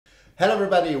Hello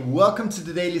everybody, welcome to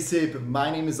the Daily Sip.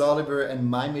 My name is Oliver and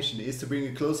my mission is to bring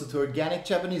you closer to organic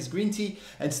Japanese green tea.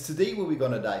 And today what we're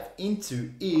gonna dive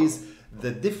into is the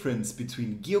difference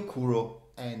between Gyokuro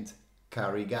and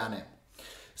Karigane.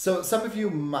 So some of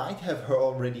you might have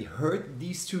already heard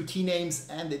these two tea names,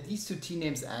 and these two tea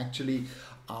names actually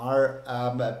are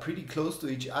pretty close to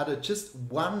each other. Just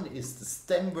one is the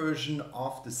stem version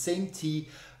of the same tea,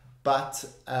 but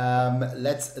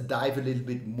let's dive a little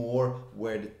bit more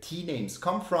where the tea names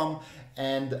come from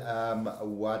and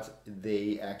what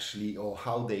they actually, or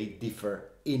how they differ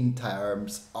in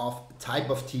terms of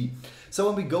type of tea. So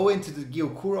when we go into the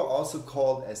Gyokuro, also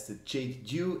called as the Jade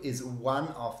Dew, is one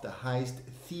of the highest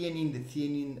theanine, the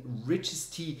theanine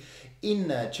richest tea in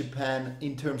Japan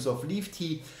in terms of leaf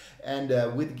tea. And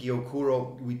with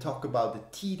Gyokuro, we talk about the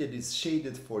tea that is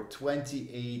shaded for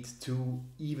 28 to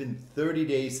even 30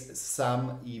 days.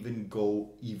 Some even go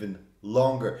even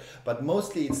longer. But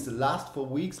mostly it's the last 4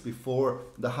 weeks before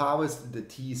the harvest, the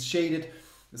tea is shaded.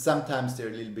 Sometimes they're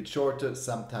a little bit shorter,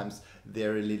 sometimes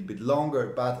they're a little bit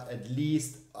longer, but at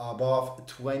least above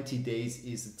 20 days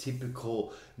is a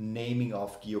typical naming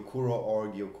of Gyokuro, or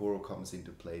Gyokuro comes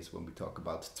into place when we talk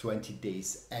about 20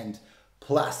 days and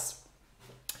plus.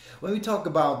 When we talk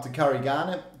about the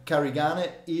Karigane, Karigane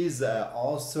is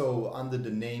also under the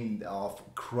name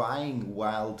of crying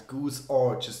wild goose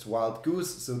or just wild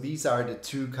goose. So these are the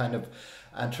two kind of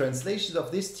translations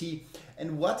of this tea.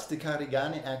 And what the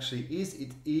Karigane actually is,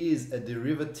 it is a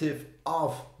derivative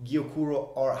of Gyokuro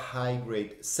or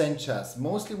high-grade senchas.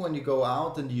 Mostly when you go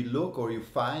out and you look or you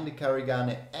find the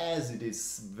Karigane, as it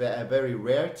is a very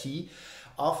rare tea,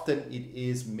 often it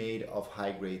is made of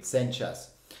high-grade senchas.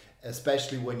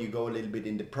 Especially when you go a little bit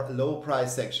in the low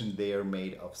price section, they are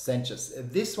made of senchas.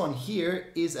 This one here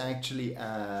is actually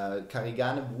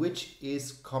Karigane, which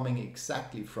is coming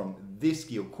exactly from this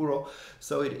Gyokuro.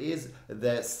 So it is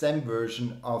the stem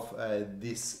version of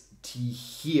this tea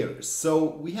here. So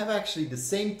we have actually the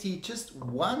same tea, just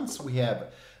once we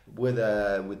have with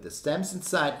the stems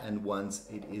inside, and once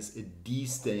it is a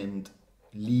destemmed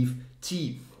leaf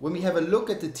tea. When we have a look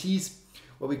at the teas,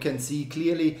 what we can see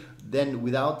clearly, then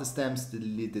without the stems,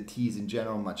 the tea is in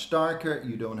general much darker.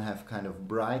 You don't have kind of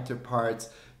brighter parts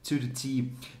to the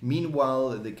tea.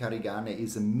 Meanwhile, the Karigane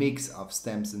is a mix of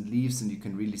stems and leaves, and you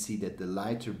can really see that the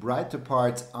lighter, brighter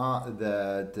parts are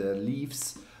the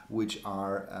leaves, which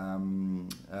are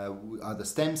the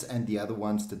stems, and the other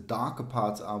ones, the darker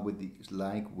parts, are with the,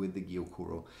 like with the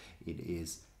Gyokuro, it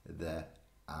is the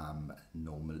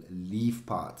normal leaf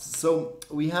parts. So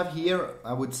we have here,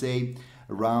 I would say,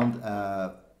 around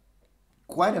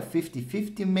quite a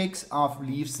 50-50 mix of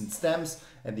leaves and stems,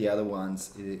 and the other one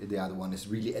is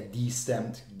really a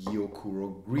destemmed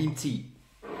Gyokuro green tea.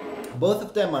 Both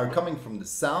of them are coming from the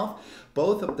south,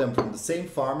 both of them from the same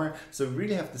farmer, so we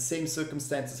really have the same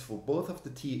circumstances for both of the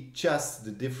tea, just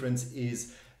the difference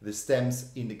is the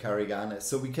stems in the Karigane.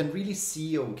 So we can really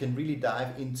see, or we can really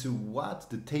dive into what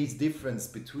the taste difference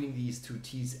between these two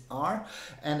teas are,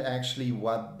 and actually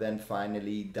what then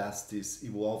finally does this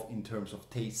evolve in terms of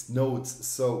taste notes.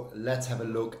 So let's have a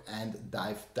look and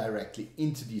dive directly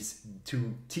into these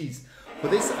two teas. For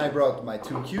this I brought my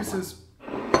two Kyusus.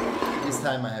 This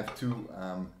time I have two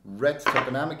red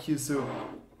Tokoname Kyusu.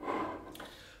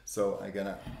 So I'm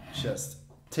gonna just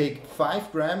take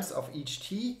 5 grams of each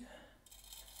tea.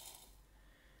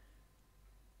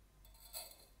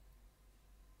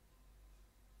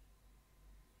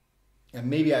 And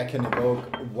maybe I can evoke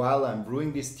while I'm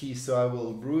brewing this tea, so I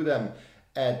will brew them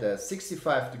at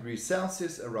 65 degrees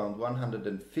Celsius, around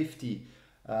 150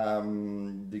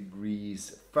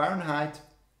 degrees Fahrenheit.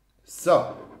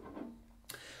 So,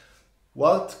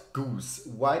 wild goose.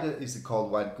 Why is it called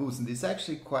wild goose? And it's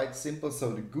actually quite simple.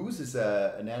 So the goose is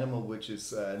an animal which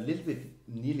is a little bit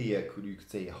nearly you could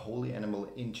say a holy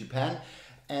animal in Japan,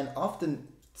 and often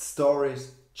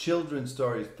stories, children's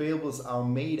stories, fables are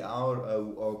made out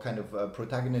or kind of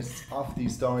protagonists of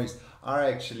these stories are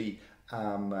actually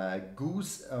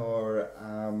goose, or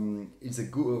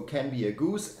can be a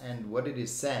goose. And what it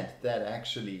is said that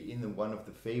actually in one of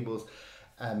the fables,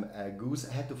 a goose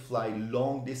had to fly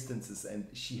long distances, and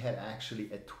she had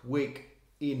actually a twig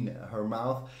in her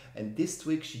mouth, and this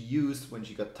twig she used when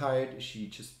she got tired. She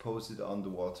just posed it on the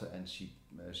water, and she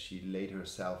laid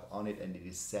herself on it, and it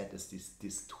is said as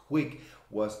this twig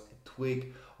was a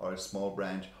twig or a small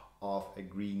branch of a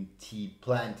green tea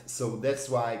plant. So that's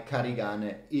why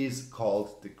Karigane is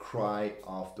called the cry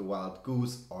of the wild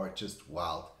goose, or just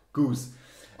wild goose.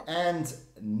 And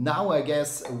now I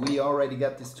guess we already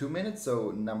got this 2 minutes.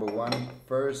 So number one,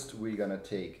 first we're gonna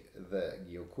take the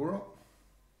Gyokuro.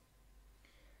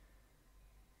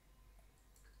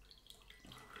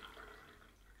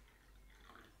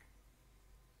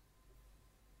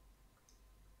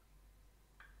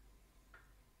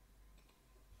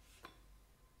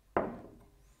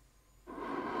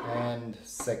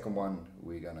 second one,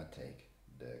 we're gonna take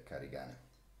the Karigane.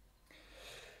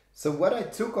 So what I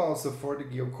took also for the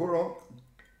Gyokuro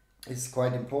is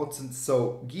quite important.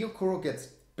 So Gyokuro gets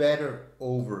better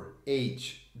over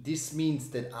age. This means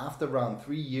that after around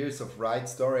 3 years of right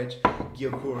storage,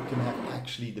 Gyokuro can have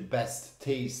actually the best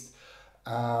taste.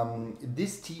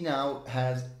 This tea now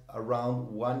has around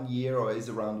 1 year, or is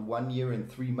around 1 year and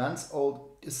 3 months old.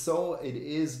 So it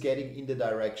is getting in the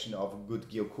direction of a good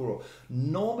Gyokuro.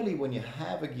 Normally when you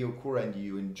have a Gyokuro and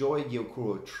you enjoy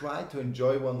Gyokuro, try to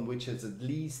enjoy one which has at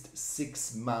least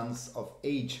 6 months of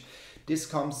age. This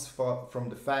comes from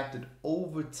the fact that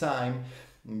over time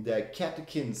the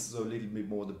catechins, so a little bit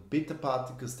more the bitter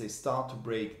particles, they start to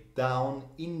break down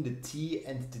in the tea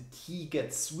and the tea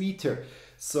gets sweeter.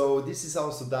 So this is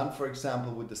also done, for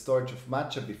example, with the storage of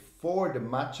matcha. Before the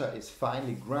matcha is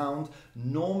finely ground,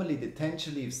 normally the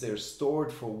tencha leaves, they're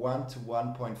stored for 1 to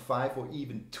 1.5 or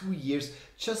even 2 years,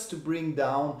 just to bring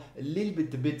down a little bit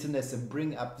the bitterness and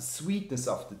bring up the sweetness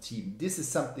of the tea. This is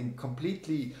something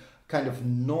completely kind of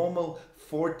normal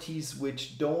for teas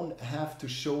which don't have to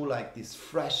show like these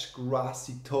fresh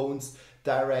grassy tones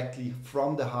directly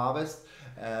from the harvest.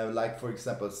 Like for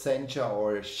example sencha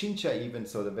or shincha even,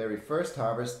 so the very first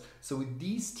harvest. So with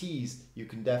these teas you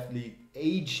can definitely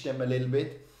age them a little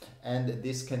bit, and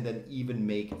this can then even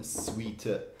make a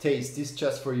sweeter taste. This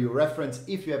just for your reference.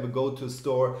 If you ever go to a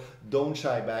store, don't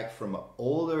shy back from an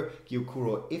older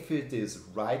Gyokuro. If it is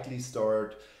rightly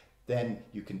stored, then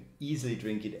you can easily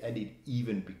drink it and it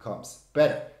even becomes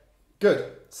better.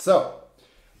 Good. So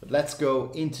let's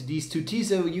go into these two teas.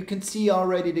 So you can see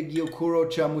already the Gyokuro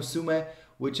Chamusume,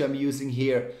 which I'm using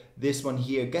here. This one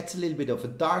here gets a little bit of a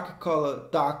darker color,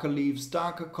 darker leaves,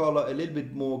 darker color, a little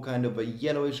bit more kind of a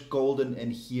yellowish golden,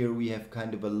 and here we have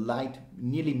kind of a light,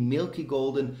 nearly milky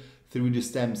golden through the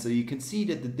stem. So you can see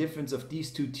that the difference of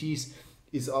these two teas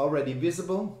is already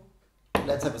visible.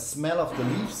 Let's have a smell of the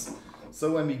leaves.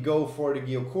 So when we go for the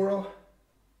Gyokuro,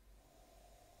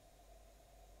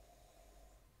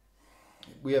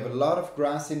 we have a lot of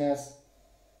grassiness.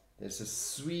 There's a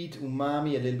sweet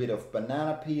umami, a little bit of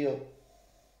banana peel.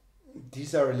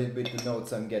 These are a little bit the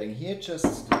notes I'm getting here,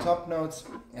 just the top notes.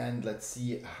 And let's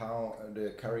see how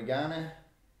the Karigane.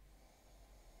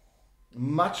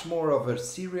 Much more of a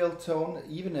cereal tone,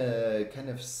 even a kind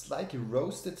of slightly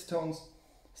roasted tones,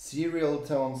 cereal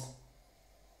tones.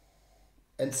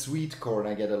 And sweet corn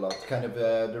I get a lot, kind of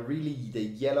the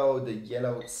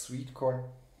yellow sweet corn.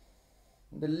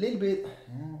 And a little bit,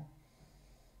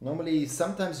 normally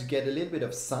sometimes you get a little bit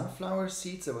of sunflower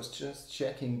seeds. I was just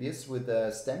checking this with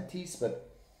stem teas,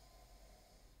 but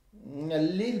a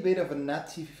little bit of a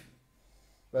nutty,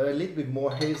 but a little bit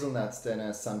more hazelnuts than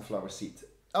a sunflower seed.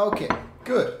 Okay,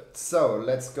 good. So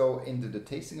let's go into the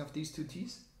tasting of these two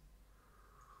teas.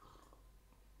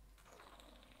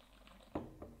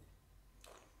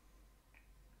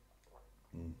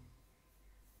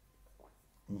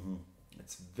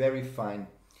 It's very fine,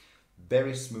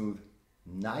 very smooth,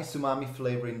 nice umami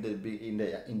flavor in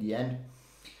the end.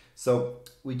 So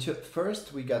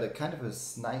first we got a kind of a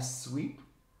nice sweet.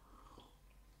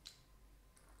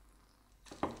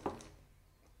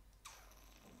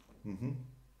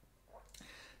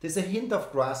 There's a hint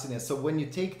of grassiness. So when you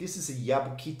take, this is a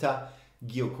Yabukita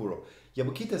Gyokuro.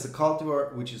 Yabukita is a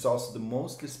cultivar which is also the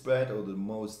mostly spread or the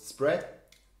most spread.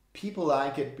 People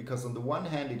like it because on the one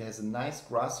hand it has a nice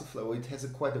grassy flavor. It has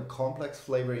quite a complex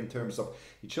flavor in terms of,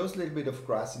 it shows a little bit of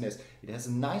grassiness. It has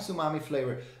a nice umami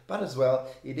flavor, but as well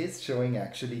it is showing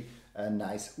actually a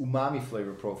nice umami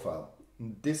flavor profile.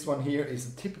 This one here is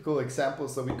a typical example.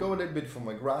 So we go a little bit from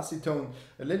a grassy tone,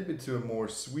 a little bit to a more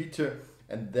sweeter,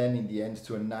 and then in the end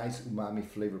to a nice umami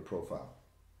flavor profile.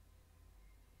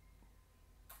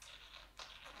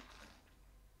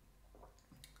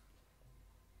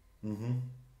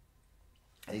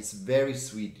 It's very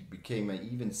sweet. It became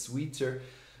even sweeter.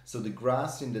 So the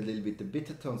grass and a little bit the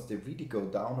bitter tones, they really go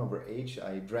down over age.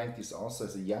 I drank this also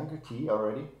as a younger tea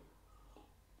already.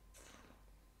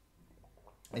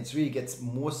 It really gets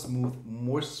more smooth,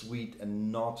 more sweet,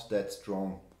 and not that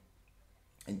strong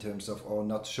in terms of, or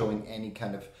not showing any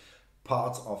kind of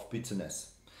parts of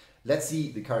bitterness. Let's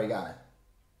see the Karigane.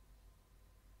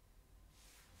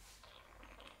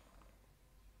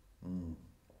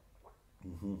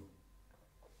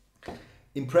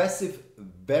 Impressive,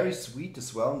 very sweet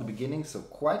as well in the beginning, so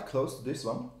quite close to this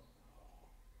one.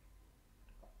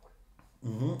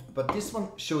 But this one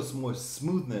shows more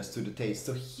smoothness to the taste.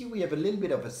 So here we have a little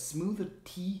bit of a smoother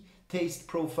tea taste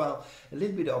profile, a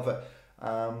little bit of a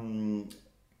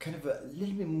kind of a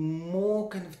little bit more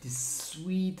kind of this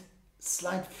sweet,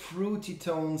 slight fruity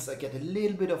tones. I get a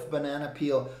little bit of banana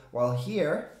peel, while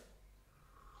here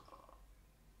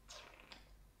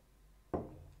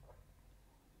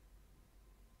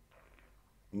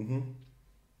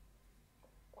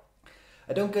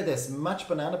I don't get as much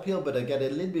banana peel, but I get a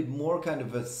little bit more kind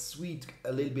of a sweet,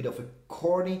 a little bit of a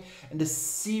corny, and the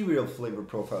cereal flavor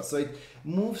profile. So it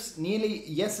moves nearly.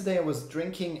 Yesterday I was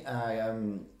drinking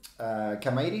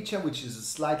Kamaricha, which is a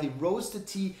slightly roasted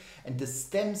tea, and the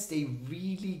stems, they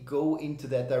really go into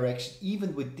that direction.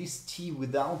 Even with this tea,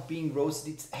 without being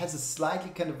roasted, it has a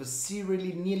slightly kind of a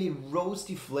cereally, nearly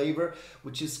roasty flavor,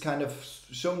 which is kind of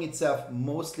showing itself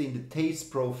mostly in the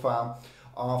taste profile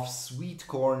of sweet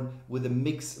corn with a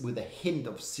mix, with a hint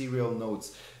of cereal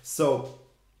notes. So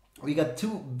we got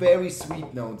two very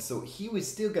sweet notes. So here we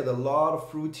still get a lot of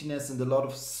fruitiness and a lot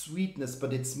of sweetness,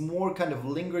 but it's more kind of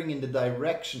lingering in the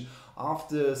direction of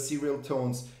the cereal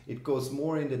tones. It goes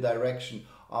more in the direction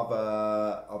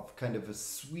of kind of a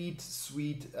sweet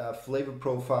flavor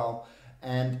profile.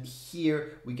 And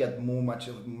here we get much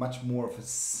more of a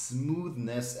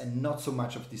smoothness, and not so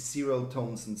much of the cereal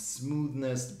tones and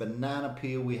smoothness, the banana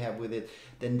peel we have with it.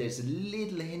 Then there's a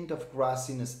little hint of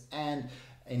grassiness, and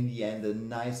in the end a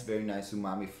nice, very nice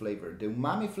umami flavor. The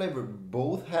umami flavor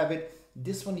both have it.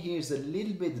 This one here is a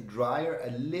little bit drier,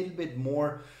 a little bit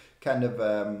more kind of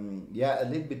a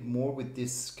little bit more with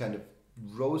this kind of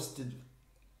roasted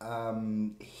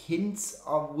hints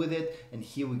of with it, and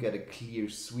here we get a clear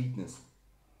sweetness.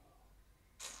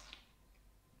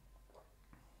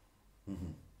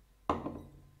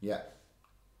 Yeah.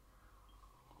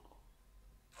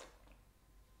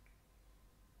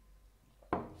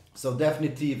 So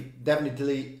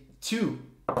definitely two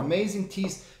amazing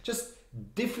teas, just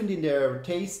different in their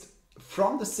taste,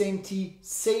 from the same tea,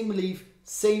 same leaf,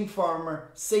 same farmer,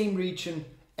 same region,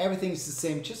 everything is the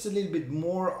same, just a little bit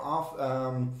more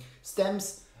of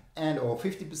stems, and or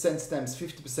 50% stems,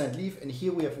 50% leaf, and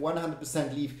here we have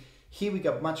 100% leaf. Here we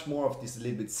got much more of this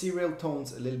little bit cereal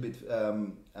tones, a little bit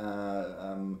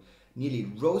nearly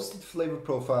roasted flavor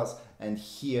profiles, and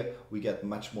here we get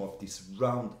much more of this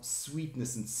round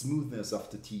sweetness and smoothness of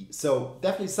the tea. So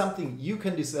definitely something you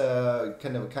can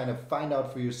kind of find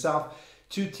out for yourself.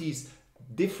 Two teas,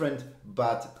 different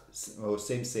but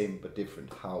same but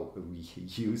different, how we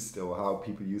used, or how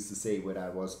people used to say when I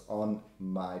was on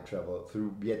my travel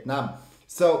through Vietnam.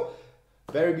 So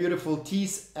very beautiful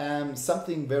teas,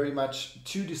 something very much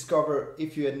to discover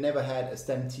if you had never had a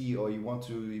stem tea or you want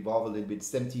to evolve a little bit.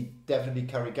 Stem tea, definitely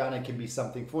Karigane can be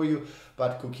something for you,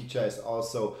 but Kokicha is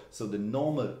also, so the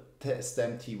normal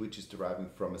stem tea, which is deriving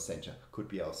from a sencha, could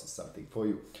be also something for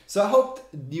you. So I hope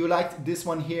you liked this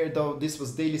one here, though. This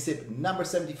was Daily Sip number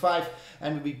 75,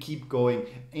 and we keep going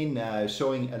in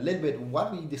showing a little bit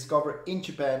what we discover in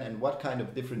Japan and what kind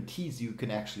of different teas you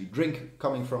can actually drink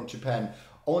coming from Japan.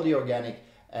 Only organic,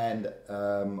 and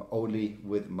only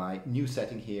with my new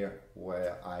setting here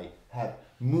where I have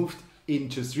moved in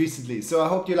just recently. So I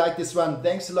hope you like this one.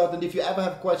 Thanks a lot, and if you ever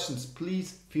have questions,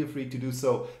 please feel free to do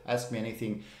so. Ask me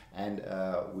anything, and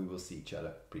we will see each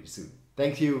other pretty soon.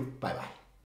 Thank you. Bye bye.